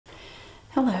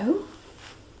Hello.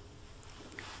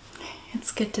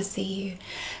 It's good to see you.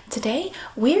 Today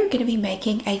we're going to be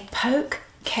making a poke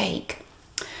cake.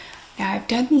 Now I've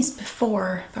done these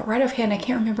before, but right offhand I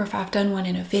can't remember if I've done one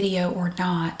in a video or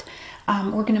not.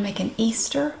 We're going to make an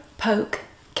Easter poke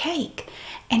cake,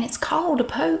 and it's called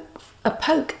a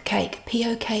poke cake,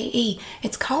 P-O-K-E.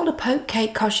 It's called a poke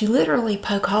cake because you literally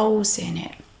poke holes in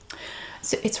it.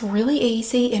 So it's really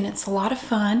easy and it's a lot of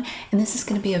fun, and this is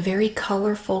going to be a very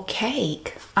colorful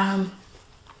cake.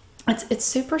 It's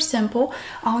super simple.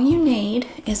 All you need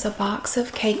is a box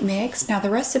of cake mix. Now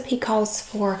the recipe calls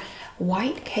for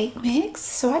white cake mix,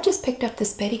 so I just picked up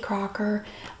this Betty Crocker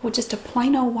with just a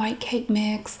plain old white cake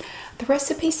mix. The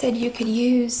recipe said you could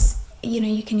use,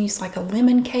 you can use like a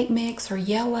lemon cake mix or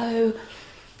yellow,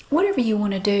 whatever you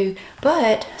want to do.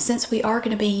 But since we are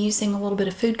going to be using a little bit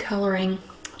of food coloring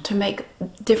to make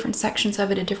different sections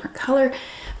of it a different color,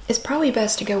 it's probably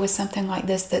best to go with something like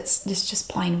this that's just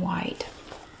plain white.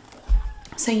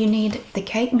 So you need the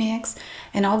cake mix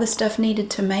and all the stuff needed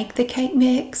to make the cake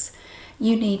mix.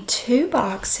 You need 2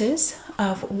 boxes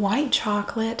of white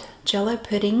chocolate Jell-O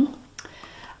pudding.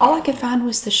 All I could find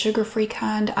was the sugar-free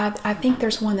kind. I think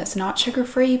there's one that's not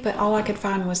sugar-free, but all I could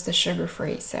find was the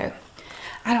sugar-free, so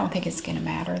I don't think it's going to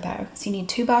matter though. So you need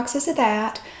 2 boxes of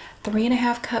that,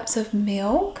 3½ cups of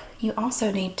milk. You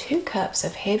also need 2 cups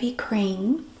of heavy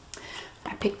cream.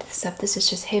 I picked this up. This is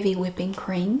just heavy whipping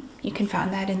cream. You can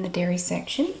find that in the dairy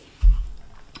section,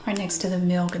 right next to the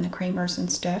milk and the creamers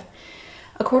and stuff.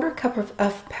 1/4 cup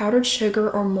of powdered sugar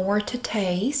or more to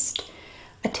taste,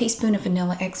 a teaspoon of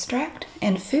vanilla extract,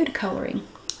 and food coloring.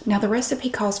 Now the recipe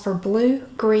calls for blue,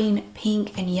 green,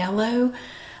 pink, and yellow.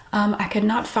 I could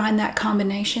not find that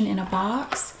combination in a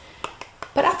box,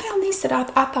 but I found these that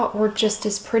I thought were just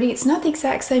as pretty. It's not the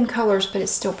exact same colors, but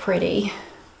it's still pretty.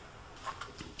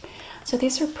 So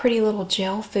these are pretty little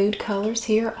gel food colors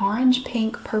here. Orange,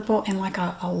 pink, purple, and like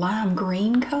a lime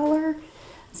green color.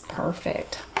 It's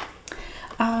perfect.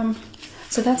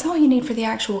 So that's all you need for the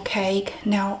actual cake.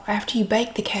 Now, after you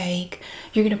bake the cake,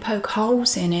 you're going to poke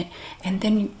holes in it, and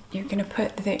then you're going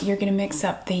to mix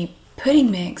up the pudding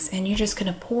mix, and you're just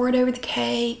going to pour it over the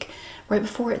cake right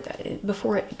before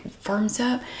it firms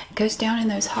up. It goes down in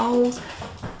those holes.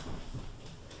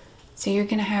 So you're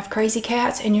going to have crazy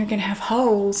cats, and you're going to have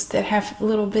holes that have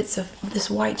little bits of this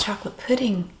white chocolate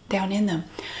pudding down in them.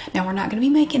 Now we're not going to be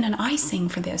making an icing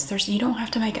for this. You don't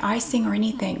have to make icing or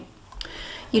anything.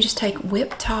 You just take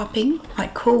whipped topping,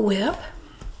 like Cool Whip.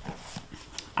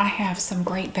 I have some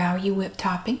Great Value whipped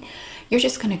topping. You're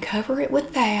just going to cover it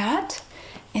with that,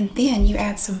 and then you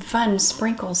add some fun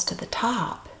sprinkles to the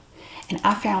top. And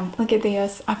I found, look at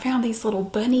this, I found these little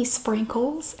bunny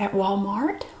sprinkles at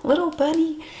Walmart.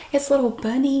 It's little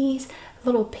bunnies,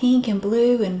 little pink and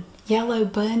blue and yellow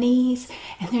bunnies.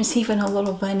 And there's even a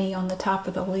little bunny on the top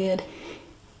of the lid.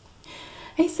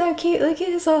 He's so cute, look at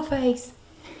his little face.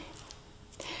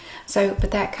 So,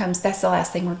 but that's the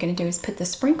last thing we're going to do, is put the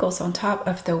sprinkles on top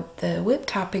of the whipped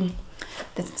topping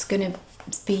that's going to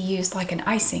be used like an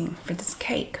icing for this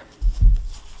cake.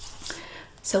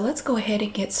 So let's go ahead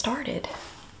and get started.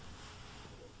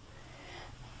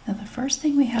 Now the first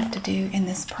thing we have to do in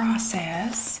this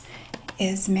process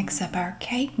is mix up our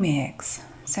cake mix.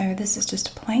 So this is just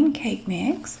a plain cake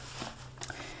mix.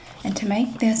 And to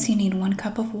make this, you need 1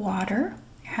 cup of water,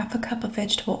 1/2 cup of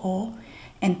vegetable oil,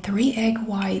 and 3 egg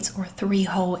whites or 3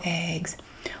 whole eggs.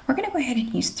 We're going to go ahead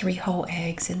and use 3 whole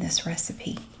eggs in this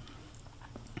recipe.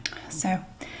 So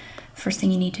first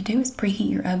thing you need to do is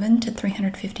preheat your oven to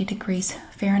 350 degrees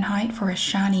Fahrenheit for a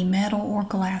shiny metal or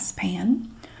glass pan,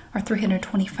 or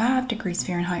 325 degrees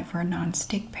Fahrenheit for a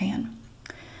non-stick pan.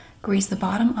 Grease the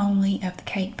bottom only of the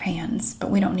cake pans,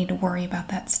 but we don't need to worry about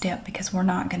that step because we're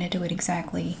not going to do it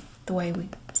exactly the way we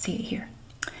see it here.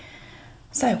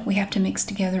 So we have to mix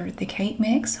together the cake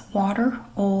mix, water,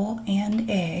 oil, and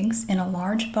eggs in a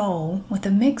large bowl with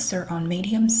a mixer on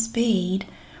medium speed,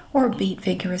 or beat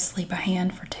vigorously by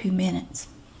hand for 2 minutes.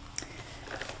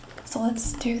 So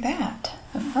let's do that.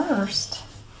 But first,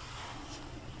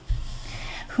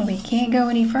 we can't go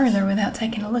any further without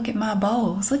taking a look at my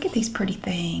bowls. Look at these pretty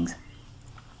things.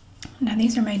 Now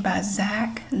these are made by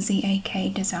Zak, Z-A-K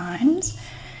Designs.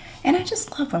 And I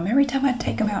just love them. Every time I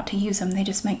take them out to use them, they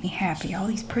just make me happy. All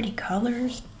these pretty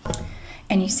colors.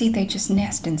 And you see they just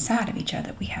nest inside of each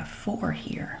other. We have 4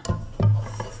 here.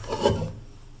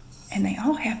 And they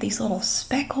all have these little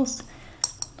speckles.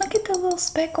 Look at the little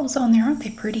speckles on there. Aren't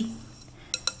they pretty?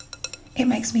 It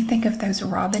makes me think of those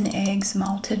robin eggs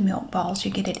malted milk balls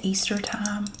you get at Easter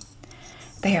time.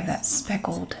 They have that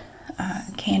speckled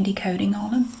candy coating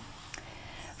on them.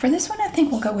 For this one, I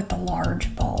think we'll go with the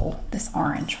large bowl, this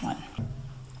orange one.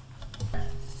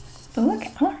 But look,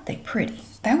 aren't they pretty?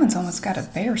 That one's almost got a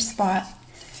bare spot.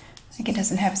 I think it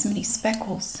doesn't have as many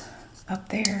speckles up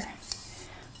there.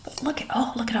 But look at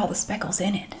all the speckles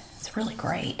in it. It's really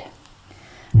great.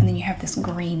 And then you have this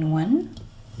green one.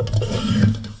 Look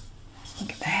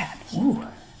at that. Ooh,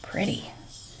 pretty.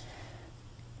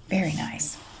 Very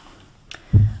nice.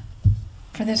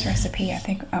 For this recipe, I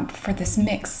think for this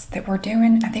mix that we're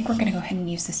doing, I think we're going to go ahead and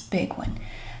use this big one.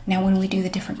 Now when we do the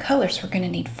different colors, we're going to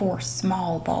need 4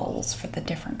 small bowls for the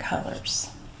different colors.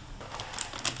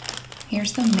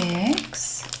 Here's the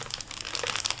mix.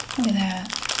 Look at that.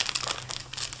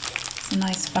 It's a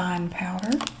nice fine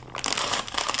powder.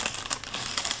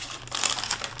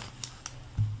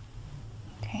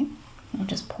 Okay, we'll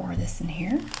just pour this in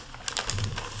here.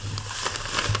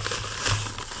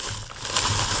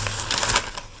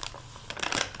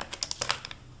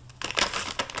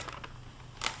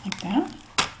 Like that.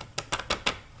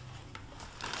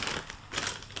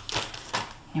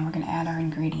 And we're going to add our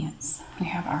ingredients. We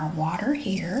have our water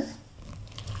here.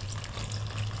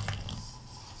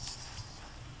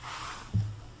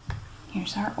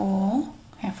 Here's our oil,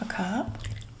 1/2 cup.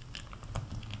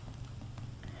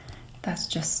 That's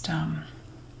just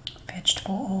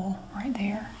vegetable oil right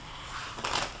there.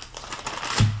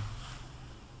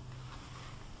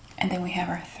 And then we have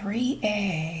our 3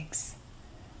 eggs.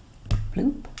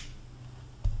 Bloop,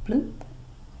 bloop,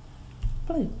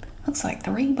 bloop. Looks like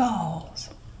 3 balls.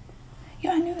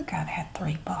 Yeah, I knew the guy had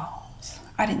 3 balls.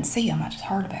 I didn't see them, I just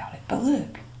heard about it. But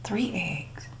look, 3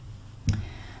 eggs.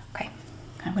 Okay,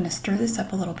 I'm gonna stir this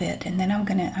up a little bit, and then I'm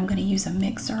gonna use a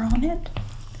mixer on it.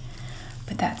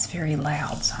 But that's very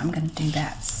loud, so I'm gonna do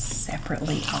that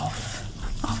separately off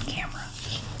camera.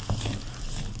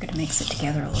 I'm gonna mix it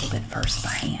together a little bit first by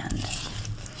hand,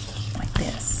 like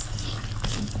this.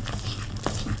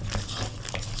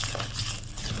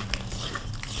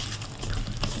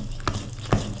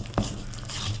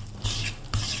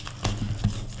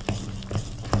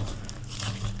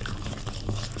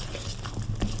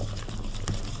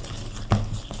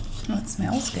 Well, it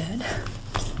smells good.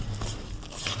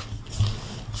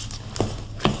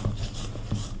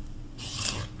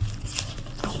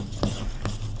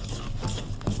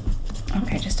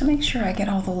 Okay, just to make sure I get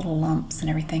all the little lumps and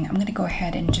everything, I'm going to go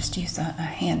ahead and just use a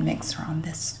hand mixer on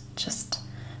this, just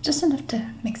enough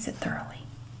to mix it thoroughly.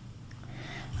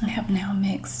 I have now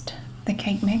mixed the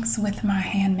cake mix with my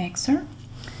hand mixer.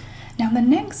 Now the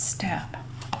next step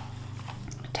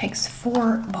takes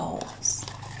 4 bowls.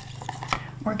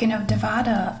 We're going to divide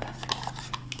up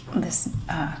this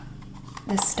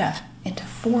stuff into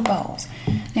 4 bowls.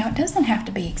 Now it doesn't have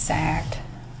to be exact,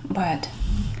 but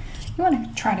you want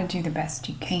to try to do the best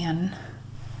you can.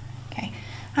 Okay,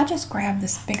 I just grabbed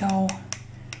this big old,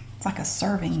 it's like a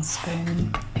serving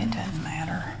spoon. It doesn't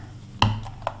matter.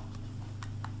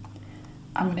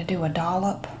 I'm going to do a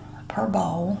dollop per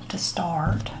bowl to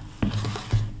start.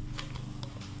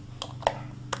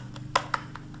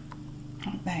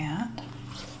 Like that.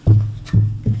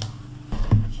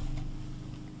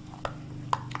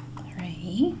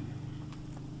 3.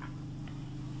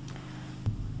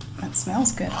 That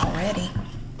smells good already.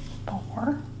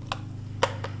 4.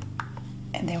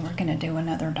 And then we're going to do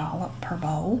another dollop per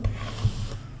bowl.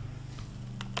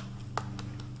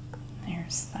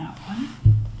 There's that one.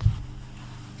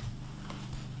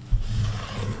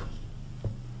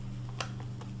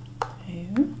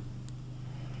 2.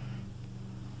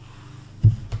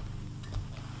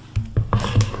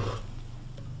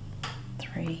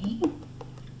 3.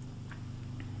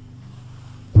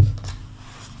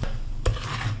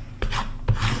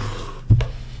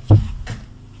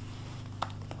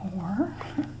 4.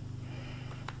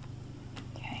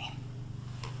 Okay.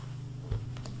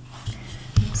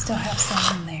 Still have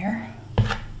some in there.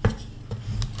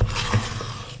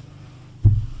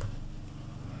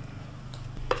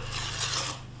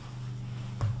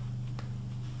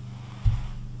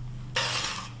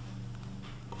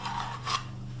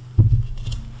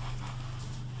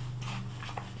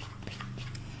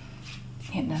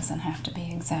 It doesn't have to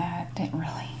be exact.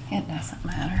 It doesn't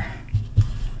matter.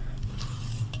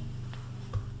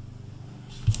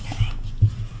 Okay,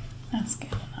 that's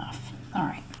good enough. All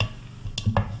right.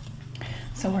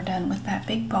 So we're done with that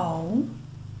big bowl.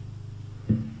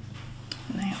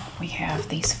 Now we have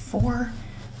these 4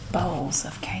 bowls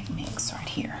of cake mix right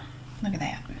here. Look at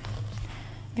that.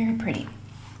 Very pretty.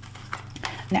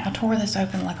 Now I tore this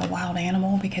open like a wild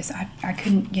animal because I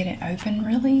couldn't get it open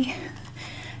really.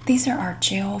 These are our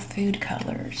gel food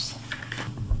colors.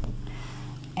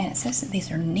 And it says that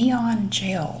these are neon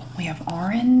gel. We have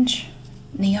orange,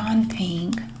 neon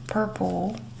pink,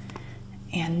 purple,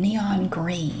 and neon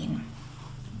green.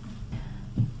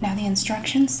 Now the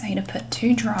instructions say to put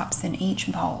 2 drops in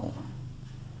each bowl.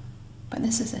 But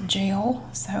this is a gel,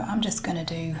 so I'm just going to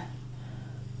do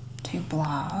 2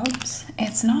 blobs.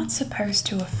 It's not supposed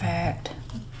to affect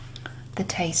the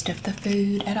taste of the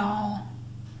food at all,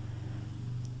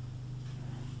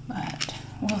 but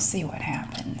we'll see what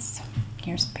happens.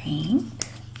 Here's pink.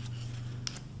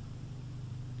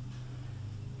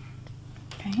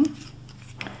 Okay.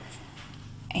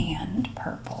 And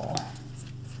purple.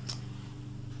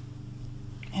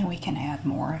 And we can add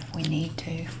more if we need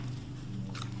to.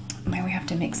 Maybe we have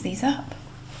to mix these up.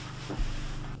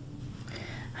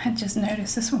 I just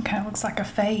noticed this one kind of looks like a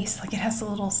face, like it has a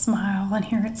little smile, and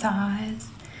here its eyes.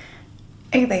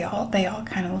 Hey, they all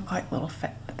kind of look like little,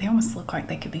 they almost look like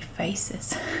they could be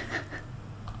faces.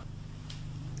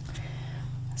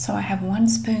 So I have 1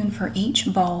 spoon for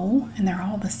each bowl, and they're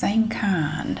all the same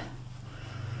kind.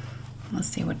 Let's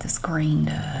see what this green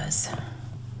does.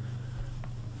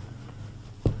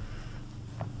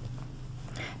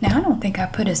 Now I don't think I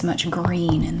put as much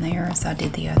green in there as I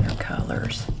did the other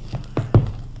colors.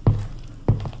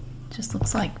 Just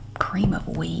looks like cream of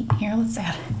wheat. Here, let's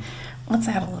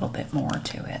add a little bit more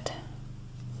to it.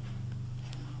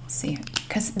 See,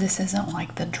 because this isn't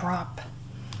like the drop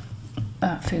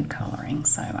food coloring,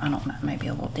 so I don't know, maybe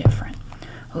a little different.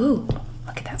 Ooh,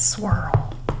 look at that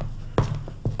swirl.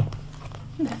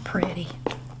 Isn't that pretty?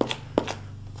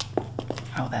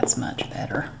 Oh, that's much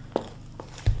better.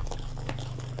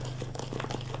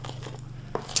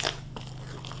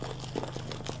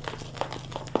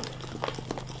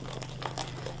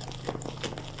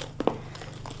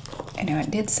 I know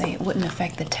it did say it wouldn't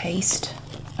affect the taste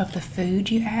of the food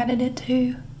you added it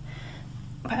to,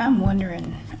 but I'm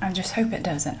wondering, I just hope it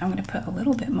doesn't. I'm going to put a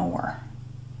little bit more.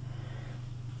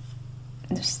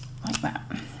 Just like that.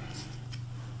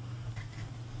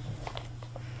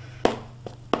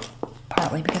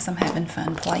 Partly because I'm having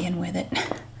fun playing with it.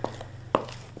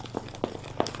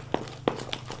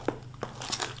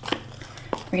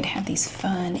 We're going to have these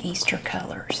fun Easter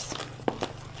colors.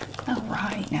 All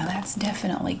right, now that's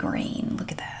definitely green.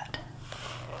 Look at that.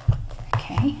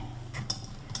 Okay.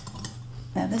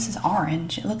 Now this is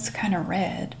orange. It looks kind of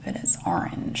red, but it's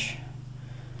orange.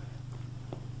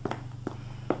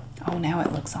 Oh, now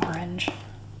it looks orange.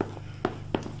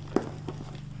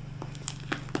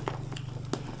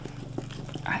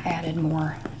 I added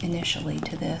more initially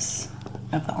to this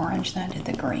of the orange than I did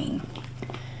the green.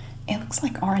 It looks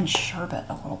like orange sherbet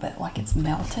a little bit, like it's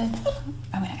melted.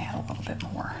 I'm going to add a little bit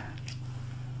more,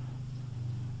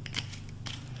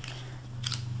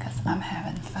 because I'm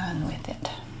having fun with it.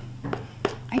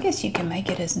 I guess you can make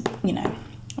it as, you know,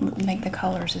 make the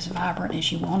colors as vibrant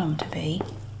as you want them to be.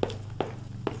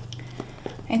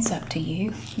 It's up to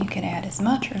you. You can add as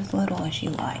much or as little as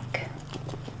you like.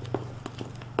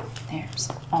 There's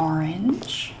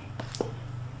orange.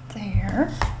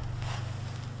 There.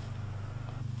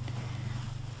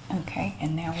 Okay,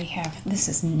 and now we have, this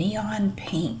is neon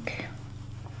pink.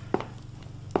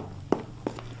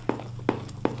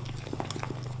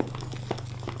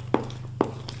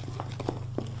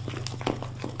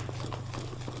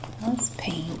 Well, it's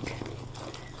pink,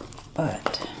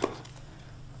 but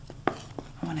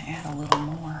I want to add a little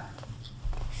more.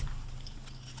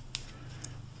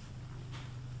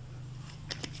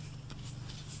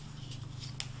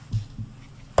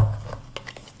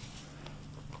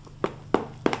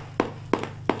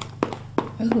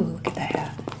 Ooh, look at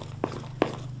that.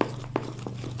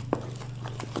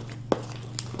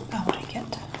 I like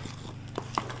it.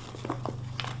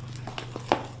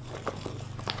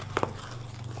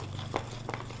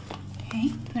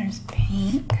 Okay, there's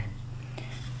pink.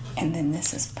 And then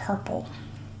this is purple.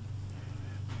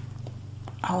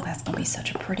 Oh, that's going to be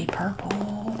such a pretty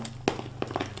purple.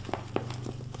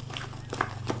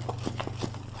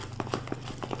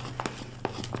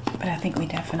 But I think we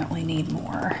definitely need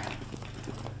more.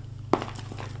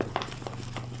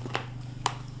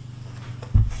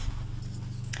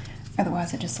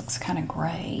 Otherwise, it just looks kind of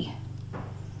gray.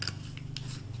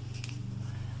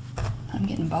 I'm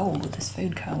getting bold with this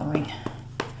food coloring.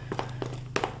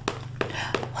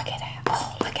 Look at it.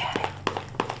 Oh, look at it.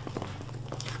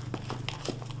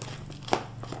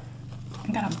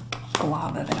 I got a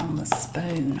glob of it on the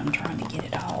spoon. I'm trying to get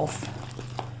it off.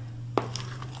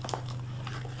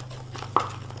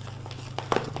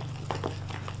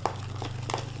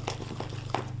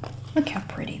 Look how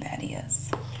pretty that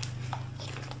is.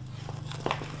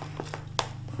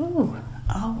 Ooh,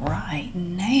 all right,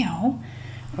 now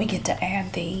we get to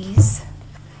add these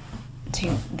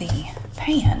to the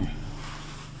pan.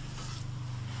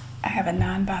 I have a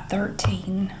 9 by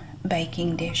 13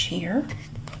 baking dish here,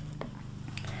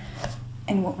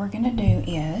 And what we're going to do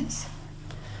is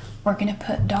we're going to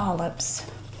put dollops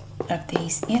of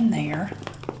these in there,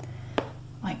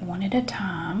 like one at a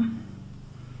time.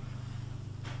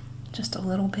 Just a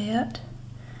little bit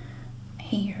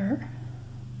here,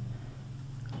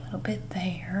 a little bit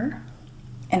there.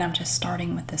 And I'm just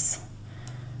starting with this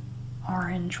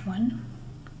orange one.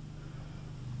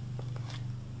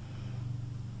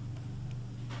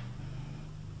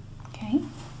 Okay.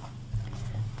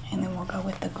 And then we'll go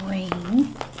with the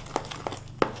green.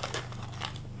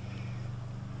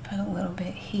 Put a little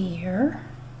bit here,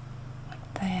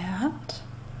 like that.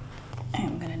 And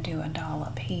I'm going to do a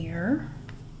dollop here.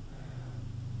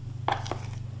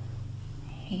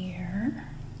 Here.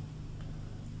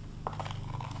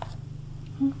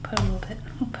 We'll put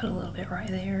a little bit right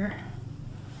there.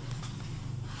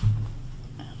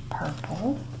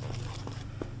 Purple.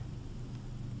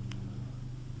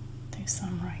 Do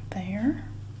some right there.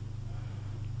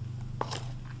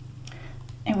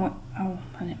 And what, oh,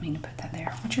 I didn't mean to put that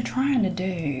there. What you're trying to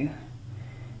do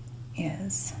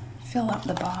is fill up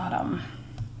the bottom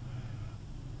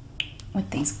with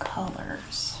these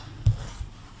colors.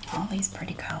 All these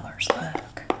pretty colors,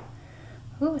 look.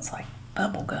 Ooh, it's like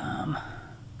bubble gum.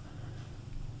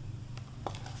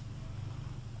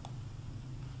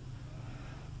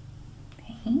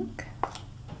 Pink.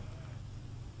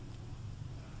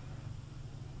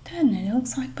 Doesn't it? It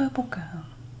looks like bubble gum.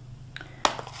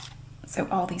 So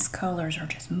all these colors are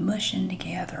just mushing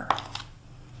together.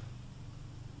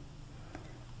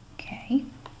 Okay.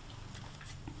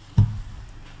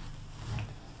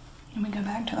 And we go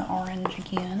back to the orange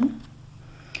again.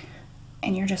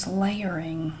 And you're just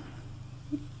layering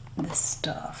this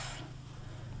stuff.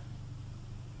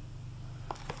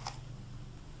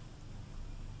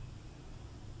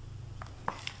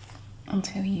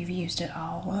 Until you've used it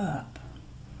all up.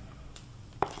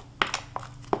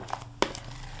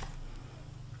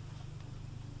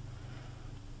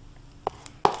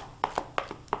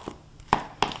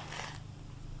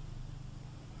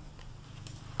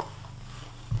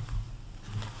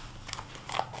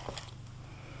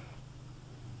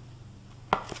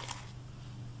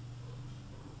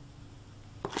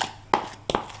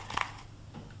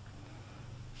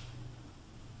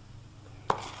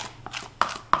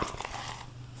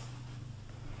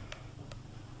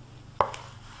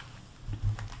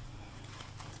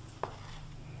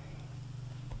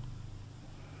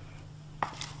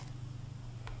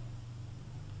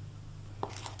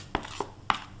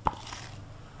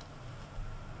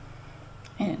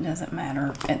 And it doesn't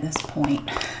matter at this point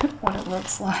what it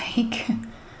looks like.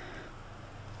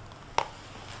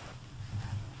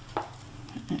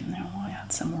 And now we'll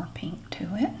add some more pink to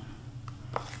it.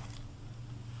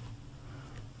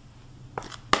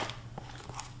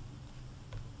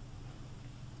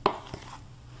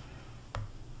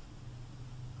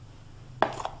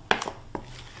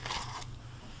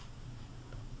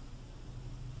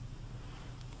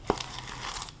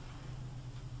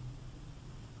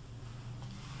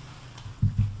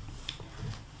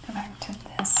 Back to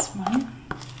this one.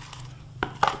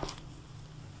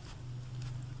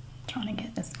 Trying to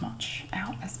get as much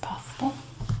out as possible.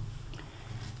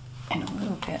 And a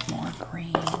little bit more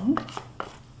green.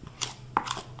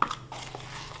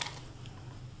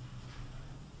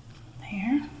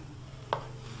 There.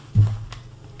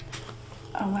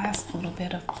 A last little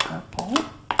bit of purple.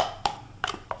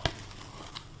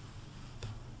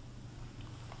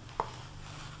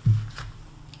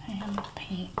 And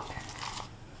pink.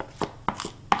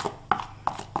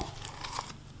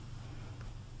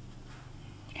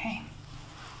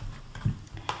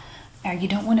 Now you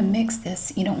don't want to mix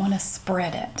this, you don't want to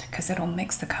spread it because it'll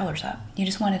mix the colors up. You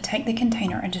just want to take the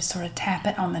container and just sort of tap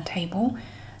it on the table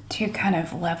to kind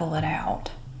of level it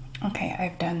out. Okay,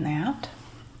 I've done that.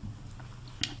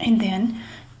 And then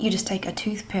you just take a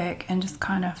toothpick and just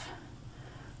kind of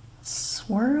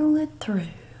swirl it through.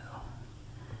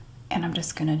 And I'm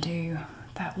just going to do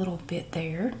that little bit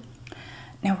there.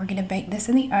 Now we're going to bake this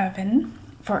in the oven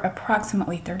for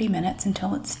approximately 30 minutes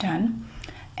until it's done.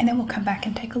 And then we'll come back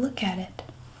and take a look at it.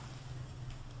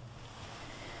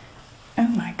 Oh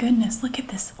my goodness, look at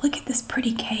this. Look at this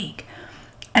pretty cake.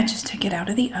 I just took it out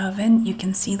of the oven. You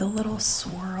can see the little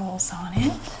swirls on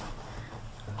it.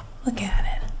 Look at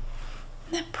it.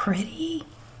 Isn't that pretty?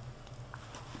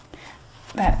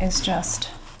 That is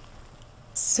just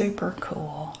super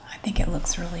cool. I think it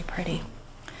looks really pretty.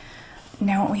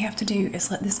 Now what we have to do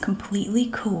is let this completely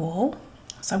cool.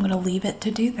 So I'm going to leave it to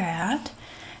do that.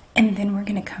 And then we're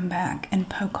going to come back and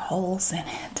poke holes in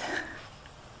it.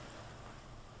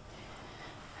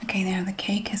 Okay, now the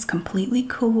cake has completely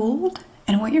cooled.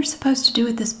 And what you're supposed to do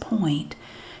at this point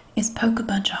is poke a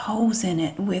bunch of holes in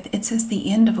it with, it says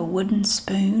the end of a wooden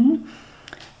spoon,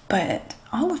 but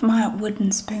all of my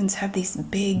wooden spoons have these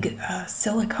big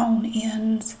silicone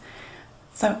ends.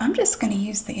 So I'm just going to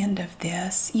use the end of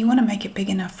this. You want to make it big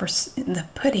enough for the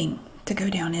pudding to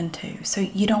go down into. So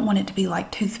you don't want it to be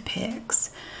like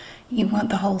toothpicks. You want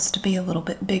the holes to be a little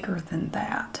bit bigger than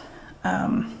that.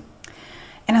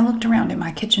 And I looked around in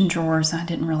my kitchen drawers. I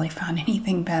didn't really find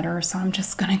anything better, so I'm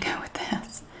just going to go with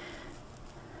this.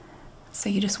 So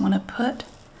you just want to put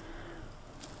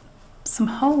some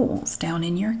holes down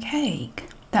in your cake.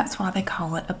 That's why they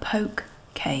call it a poke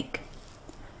cake.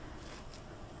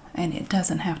 And it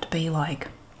doesn't have to be like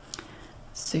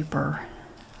super,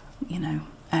 you know,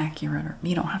 accurate, or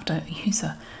you don't have to use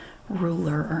a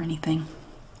ruler or anything.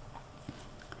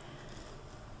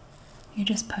 You're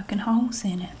just poking holes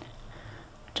in it,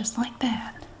 just like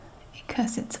that,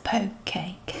 because it's a poke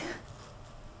cake.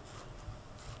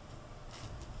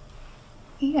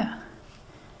 Yeah.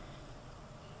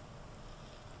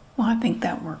 Well, I think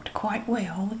that worked quite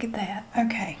well. Look at that.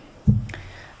 Okay.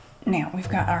 Now we've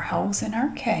got our holes in our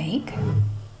cake.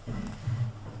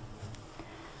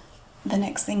 The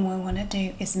next thing we want to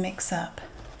do is mix up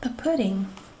the pudding.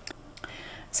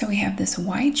 So we have this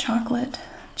white chocolate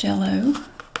Jell-O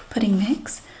pudding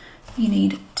mix. You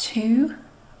need 2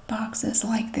 boxes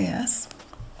like this.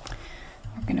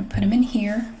 We're going to put them in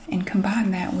here and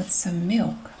combine that with some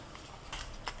milk.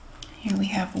 Here we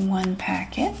have 1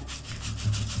 packet.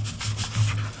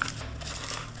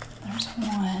 There's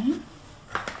 1.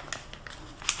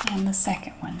 And the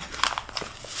second one.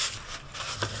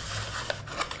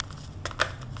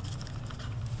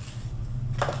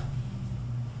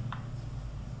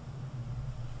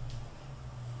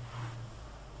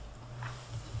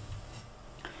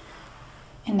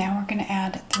 And now we're going to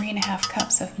add 3½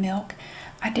 cups of milk.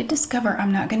 I did discover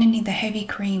I'm not going to need the heavy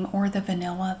cream or the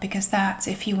vanilla, because that's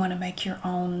if you want to make your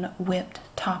own whipped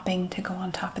topping to go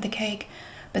on top of the cake.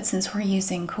 But since we're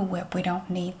using Cool Whip, we don't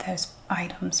need those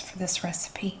items for this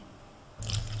recipe.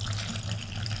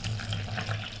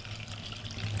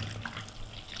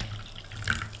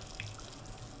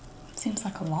 Seems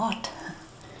like a lot.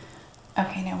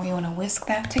 Okay, now we want to whisk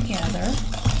that together.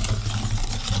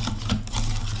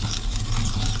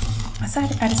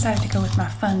 I decided to go with my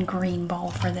fun green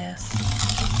bowl for this.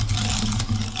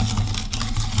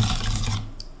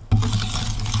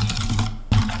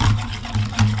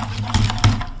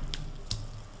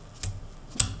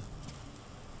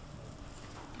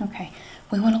 Okay,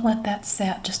 we want to let that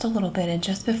set just a little bit, and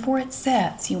just before it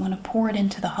sets, you want to pour it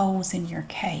into the holes in your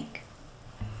cake.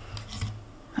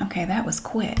 Okay, that was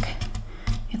quick.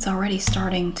 It's already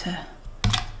starting to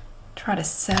try to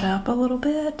set up a little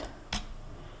bit.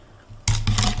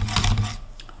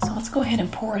 So let's go ahead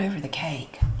and pour it over the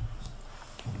cake.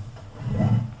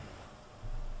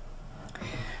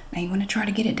 Now you want to try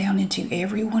to get it down into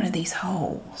every one of these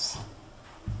holes.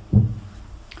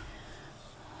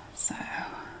 So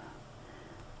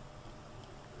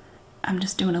I'm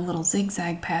just doing a little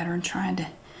zigzag pattern, trying to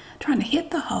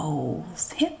hit the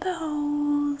holes. Hit the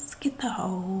holes. Get the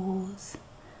holes.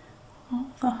 All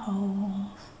the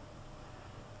holes.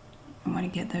 I want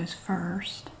to get those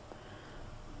first.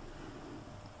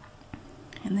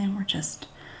 And then we're just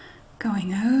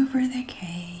going over the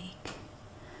cake.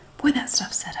 Boy, that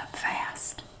stuff set up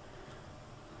fast.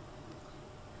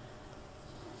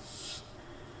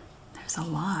 There's a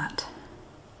lot.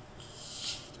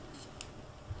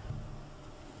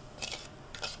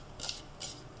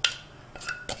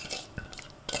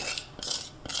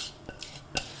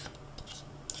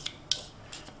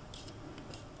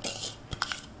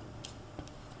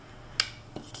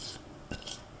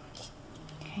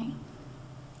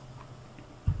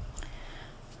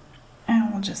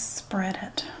 Just spread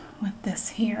it with this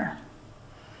here.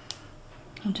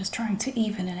 I'm just trying to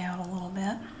even it out a little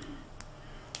bit.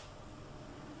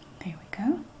 There we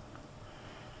go.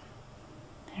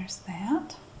 There's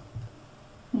that.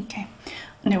 Okay,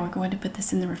 now we're going to put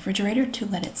this in the refrigerator to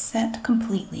let it set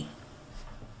completely.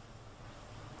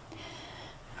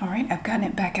 All right, I've gotten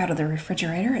it back out of the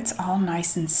refrigerator. It's all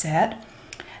nice and set.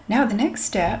 Now the next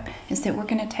step is that we're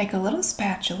going to take a little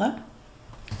spatula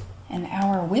and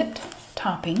our whipped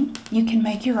topping. You can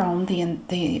make your own.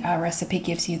 The recipe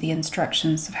gives you the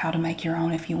instructions of how to make your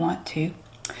own if you want to,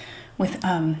 with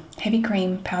heavy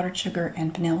cream, powdered sugar,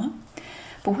 and vanilla.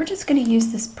 But we're just going to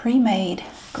use this pre-made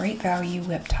Great Value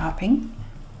whipped topping.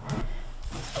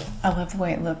 I love the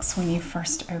way it looks when you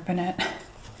first open it.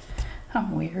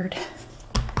 I'm weird.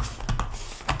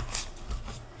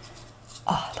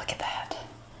 Oh, look at that.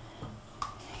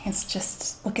 It's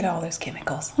just, look at all those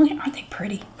chemicals. Aren't they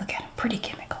pretty? Look at them, pretty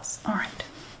chemicals. All right.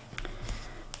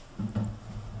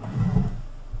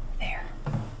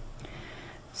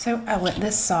 So I let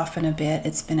this soften a bit.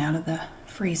 It's been out of the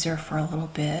freezer for a little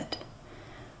bit.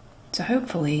 So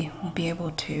hopefully we'll be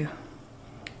able to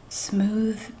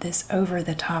smooth this over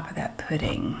the top of that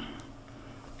pudding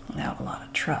without a lot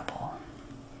of trouble.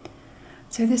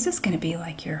 So this is going to be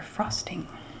like your frosting.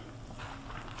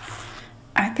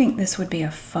 I think this would be a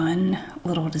fun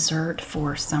little dessert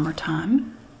for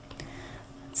summertime.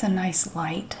 It's a nice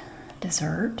light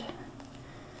dessert.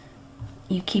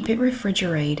 You keep it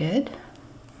refrigerated.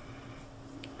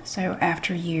 So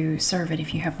after you serve it,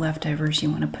 if you have leftovers,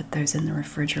 you want to put those in the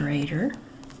refrigerator.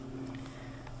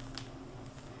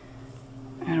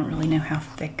 I don't really know how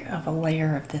thick of a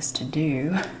layer of this to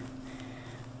do.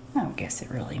 I don't guess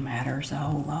it really matters a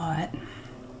whole lot.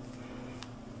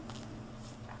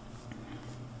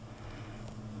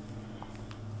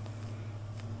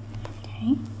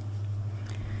 Okay.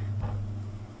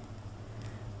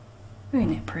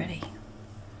 Isn't it pretty?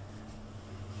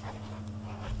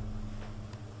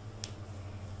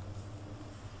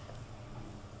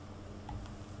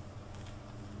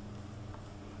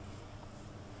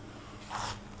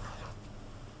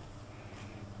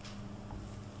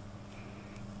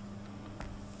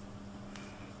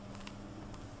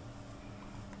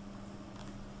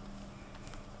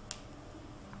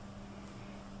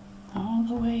 All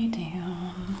the way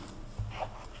down.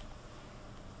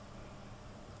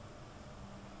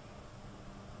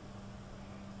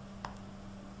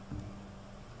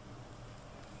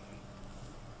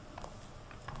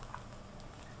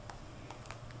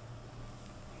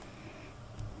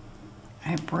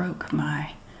 I broke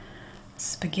my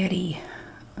spaghetti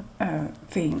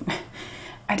thing.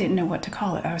 I didn't know what to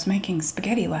call it. I was making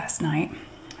spaghetti last night,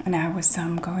 and I was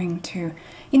going to,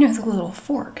 you know, the little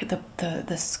fork, the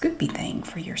scoopy thing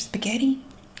for your spaghetti.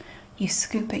 You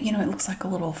scoop it, you know, it looks like a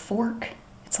little fork.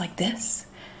 It's like this.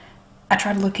 I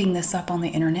tried looking this up on the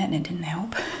internet and it didn't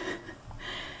help.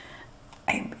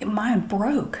 Mine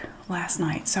broke last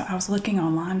night, so I was looking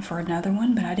online for another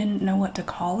one, but I didn't know what to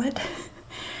call it.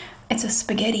 It's a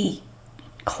spaghetti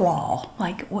claw,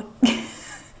 like what?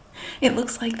 It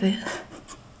looks like this.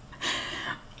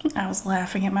 I was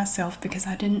laughing at myself because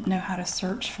I didn't know how to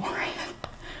search for it.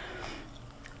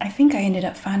 I think I ended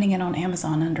up finding it on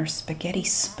Amazon under spaghetti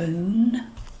spoon.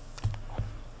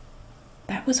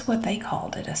 That was what they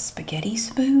called it, a spaghetti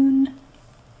spoon.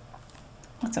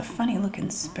 What's a funny looking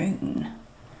spoon?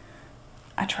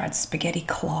 I tried spaghetti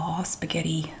claw,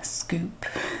 spaghetti scoop.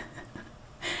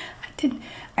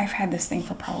 I've had this thing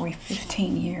for probably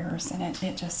 15 years, and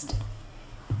it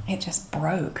just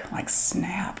broke, like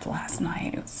snapped last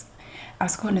night. I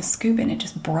was going to scoop it and it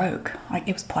just broke. Like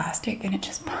it was plastic and it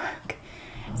just broke.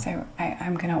 So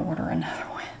I'm gonna order another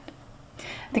one.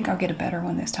 I think I'll get a better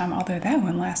one this time, although that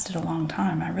one lasted a long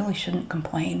time. I really shouldn't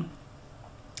complain.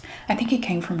 I think it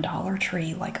came from Dollar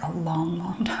Tree like a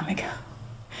long time ago.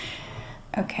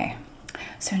 Okay,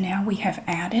 so now we have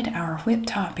added our whipped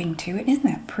topping to it. Isn't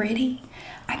that pretty?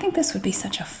 I think this would be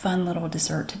such a fun little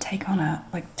dessert to take on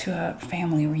to a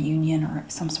family reunion or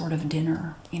some sort of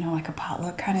dinner, you know, like a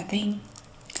potluck kind of thing.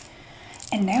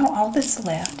 And now all that's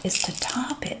left is to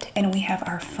top it, and we have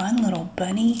our fun little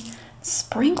bunny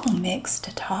sprinkle mix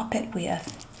to top it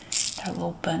with. Our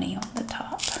little bunny on the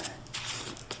top.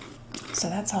 So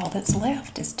that's all that's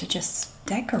left, is to just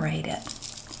decorate it.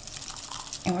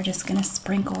 And we're just gonna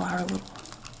sprinkle our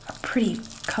pretty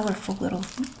colorful little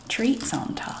treats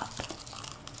on top.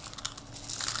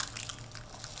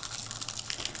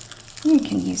 You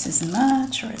can use as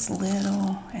much or as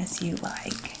little as you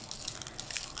like.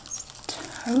 It's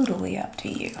totally up to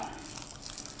you.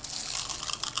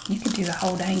 You can do the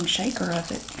whole dang shaker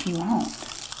of it if you want.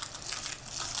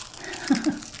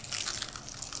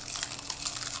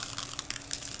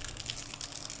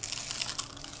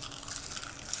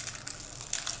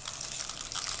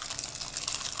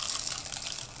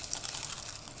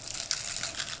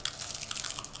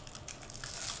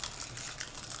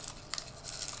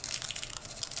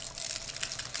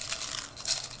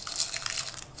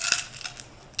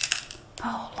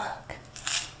 Oh, look.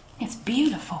 It's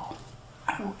beautiful.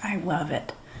 Oh, I love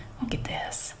it. Look at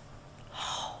this.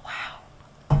 Oh,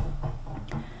 wow.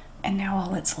 And now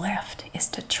all that's left is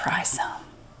to try some.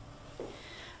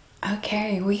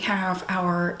 Okay, we have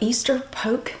our Easter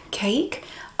poke cake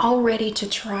all ready to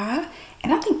try.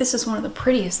 And I think this is one of the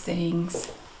prettiest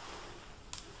things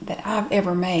that I've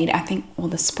ever made. I think, well,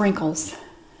 the sprinkles.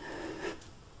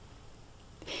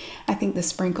 I think the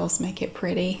sprinkles make it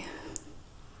pretty.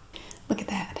 Look at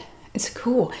that. It's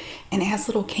cool. And it has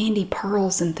little candy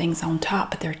pearls and things on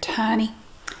top, but they're tiny.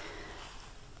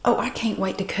 Oh, I can't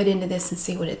wait to cut into this and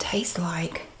see what it tastes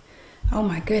like. Oh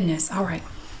my goodness. All right.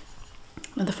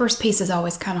 Now, the first piece is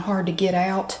always kind of hard to get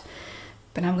out,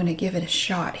 but I'm going to give it a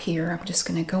shot here. I'm just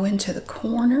going to go into the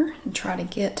corner and try to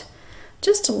get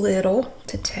just a little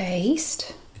to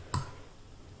taste.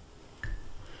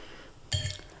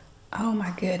 Oh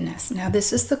my goodness. Now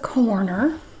this is the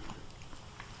corner,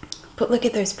 but look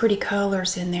at those pretty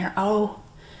colors in there. Oh,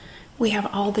 we have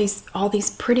all these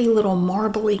pretty little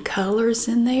marbly colors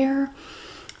in there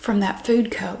from that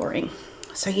food coloring.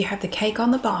 So you have the cake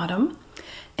on the bottom,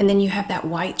 and then you have that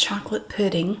white chocolate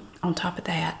pudding on top of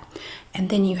that, and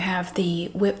then you have the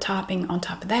whipped topping on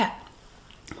top of that,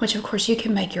 which of course you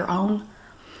can make your own.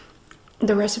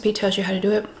 The recipe tells you how to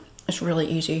do it. It's really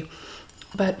easy,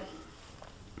 but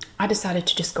I decided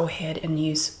to just go ahead and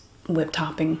use whipped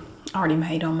topping already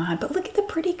made on mine. But look at the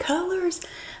pretty colors.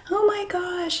 Oh my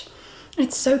gosh.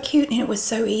 It's so cute, and it was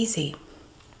so easy.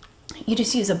 You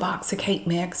just use a box of cake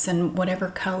mix and whatever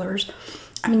colors.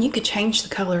 I mean, you could change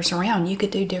the colors around. You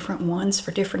could do different ones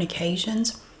for different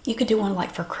occasions. You could do one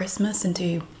like for Christmas and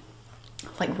do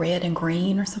like red and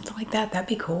green or something like that. That'd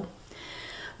be cool.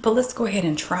 But let's go ahead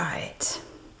and try it.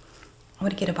 I'm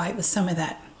going to get a bite with some of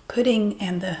that pudding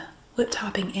and the whipped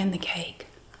topping and the cake.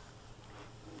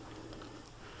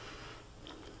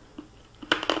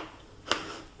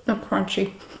 A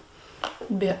crunchy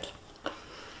bit.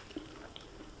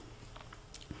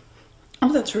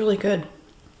 Oh, that's really good.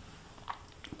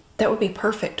 That would be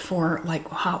perfect for like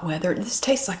hot weather. This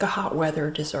tastes like a hot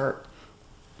weather dessert.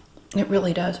 It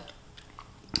really does.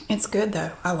 It's good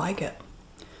though. I like it.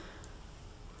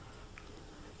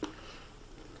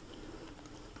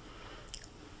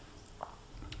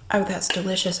 Oh, that's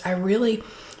delicious.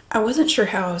 I wasn't sure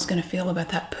how I was going to feel about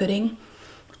that pudding.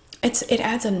 It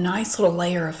adds a nice little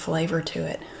layer of flavor to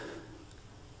it.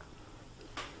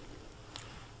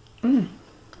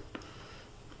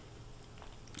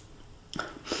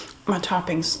 My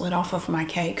topping slid off of my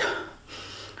cake.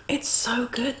 It's so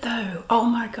good though. Oh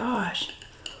my gosh.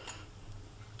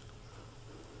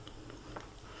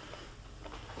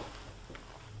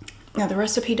 Now the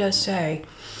recipe does say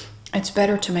it's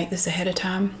better to make this ahead of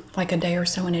time, like a day or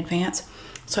so in advance,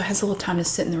 so it has a little time to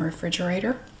sit in the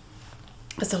refrigerator,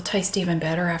 because they'll taste even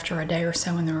better after a day or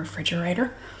so in the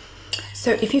refrigerator.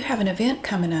 So if you have an event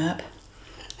coming up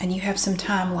and you have some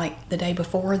time like the day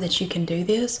before that you can do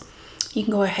this, you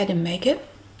can go ahead and make it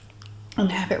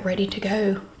and have it ready to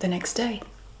go the next day.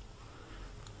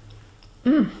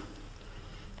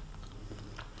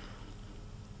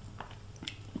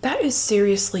 That is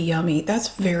seriously yummy. That's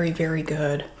very, very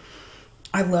good.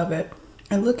 I love it.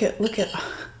 And look at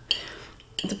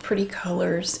the pretty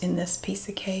colors in this piece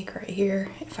of cake right here,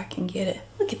 if I can get it.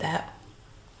 Look at that.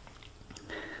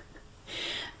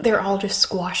 They're all just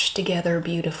squashed together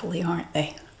beautifully, aren't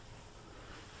they?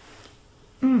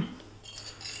 And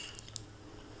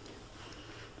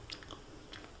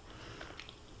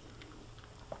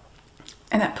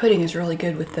that pudding is really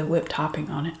good with the whipped topping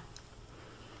on it.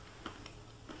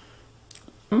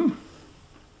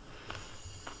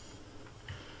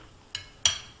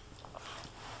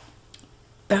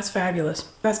 That's fabulous.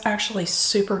 That's actually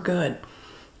super good.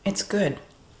 It's good.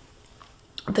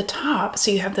 The top, so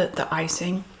you have the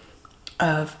icing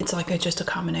of, it's like just a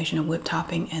combination of whipped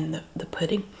topping and the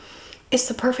pudding. It's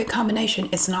the perfect combination.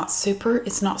 It's not super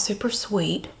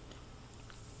sweet,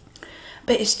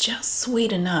 but it's just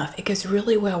sweet enough. It goes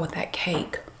really well with that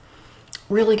cake.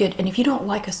 Really good. And if you don't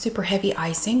like a super heavy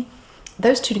icing,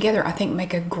 those two together I think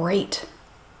make a great,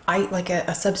 like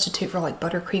a substitute for like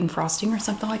buttercream frosting or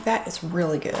something like that. It's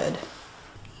really good.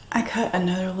 I cut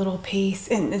another little piece,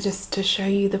 and just to show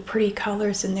you the pretty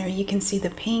colors in there, you can see the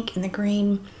pink and the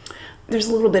green. There's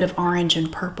a little bit of orange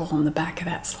and purple on the back of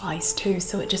that slice too,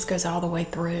 so it just goes all the way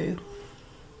through.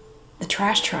 The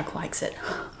trash truck likes it.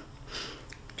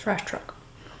 Trash truck.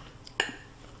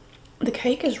 The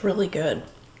cake is really good.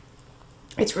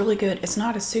 It's really good. It's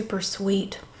not a super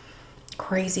sweet,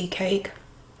 crazy cake.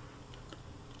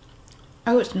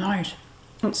 Oh, it's nice.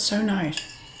 It's so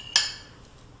nice.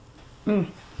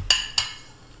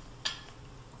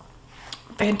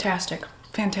 Fantastic.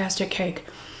 Fantastic cake.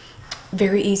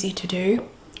 Very easy to do.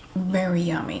 Very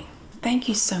yummy. Thank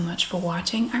you so much for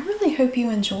watching. I really hope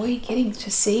you enjoyed getting to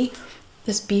see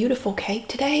this beautiful cake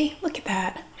today. Look at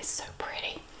that. It's so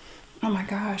pretty. Oh my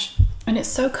gosh. And it's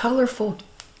so colorful.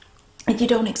 And you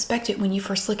don't expect it when you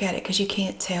first look at it because you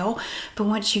can't tell. But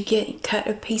once you cut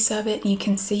a piece of it and you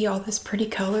can see all those pretty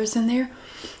colors in there,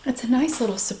 it's a nice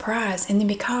little surprise. And then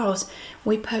because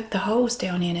we poked the holes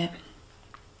down in it,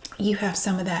 you have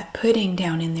some of that pudding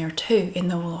down in there too, in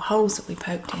the little holes that we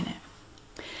poked in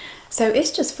it. So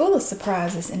it's just full of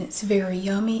surprises, and it's very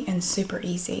yummy and super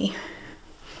easy.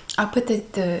 I'll put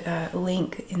the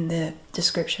link in the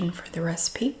description for the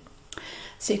recipe,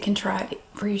 so you can try it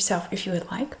for yourself if you would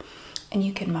like, and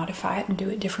you can modify it and do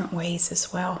it different ways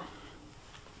as well.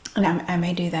 And I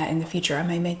may do that in the future. I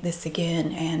may make this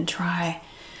again and try.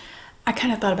 I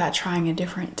kind of thought about trying a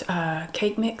different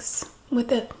cake mix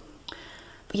with it.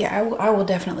 But yeah, I will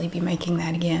definitely be making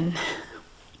that again.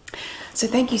 So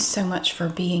thank you so much for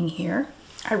being here.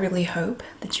 I really hope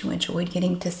that you enjoyed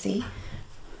getting to see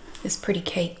this pretty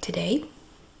cake today.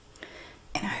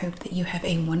 And I hope that you have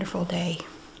a wonderful day.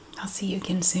 I'll see you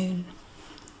again soon.